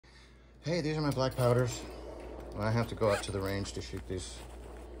Hey, these are my black powders. I have to go out to the range to shoot these,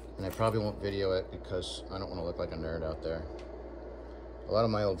 and I probably won't video it because I don't want to look like a nerd out there. A lot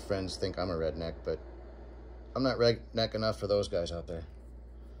of my old friends think I'm a redneck, but I'm not redneck enough for those guys out there.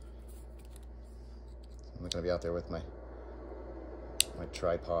 I'm not gonna be out there with my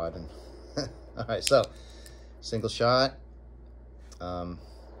tripod and all right, so single shot. Single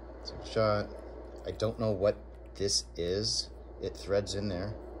shot. I don't know what this is. It threads in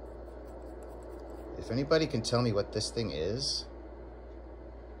there. If anybody can tell me what this thing is,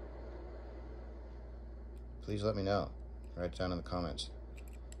 please let me know. Write it down in the comments.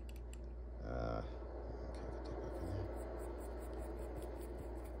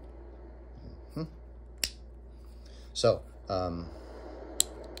 So,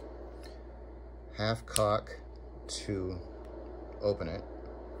 half cock to open it,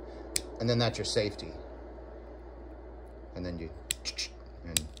 and then that's your safety. And then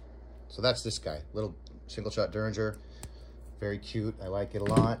and so that's this guy, little single shot Derringer, very cute. I like it a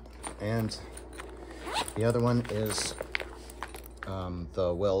lot. And the other one is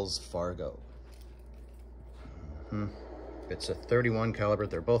the Wells Fargo. It's a 31 caliber.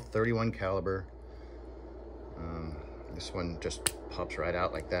 They're both 31 caliber. This one just pops right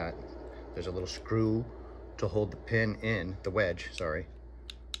out like that. There's a little screw to hold the pin in, the wedge, sorry.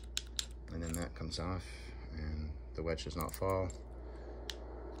 And then that comes off and the wedge does not fall.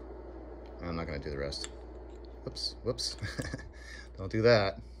 I'm not gonna do the rest. Whoops, whoops. Don't do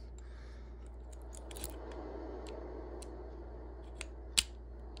that.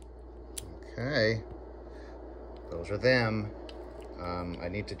 Okay, those are them. I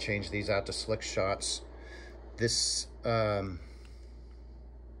need to change these out to slick shots. This, there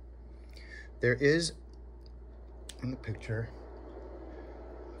is, in the picture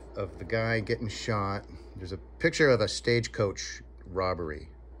of the guy getting shot, there's a picture of a stagecoach robbery.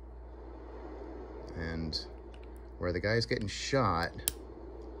 And where the guy's getting shot,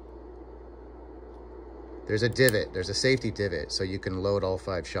 there's a divot, there's a safety divot, so you can load all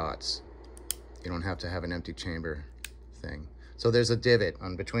 5 shots. You don't have to have an empty chamber thing. So there's a divot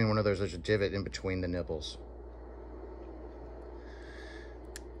on between one of those, there's a divot in between the nipples.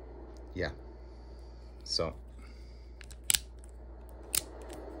 Yeah. So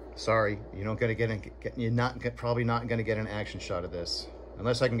sorry, you don't gotta probably not gonna get an action shot of this,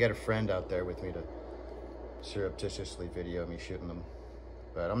 unless I can get a friend out there with me to surreptitiously video me shooting them.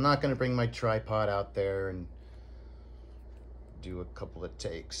 But I'm not gonna bring my tripod out there and do a couple of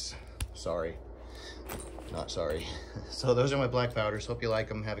takes. Sorry, not sorry. So those are my black powders. Hope you like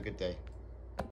them. Have a good day.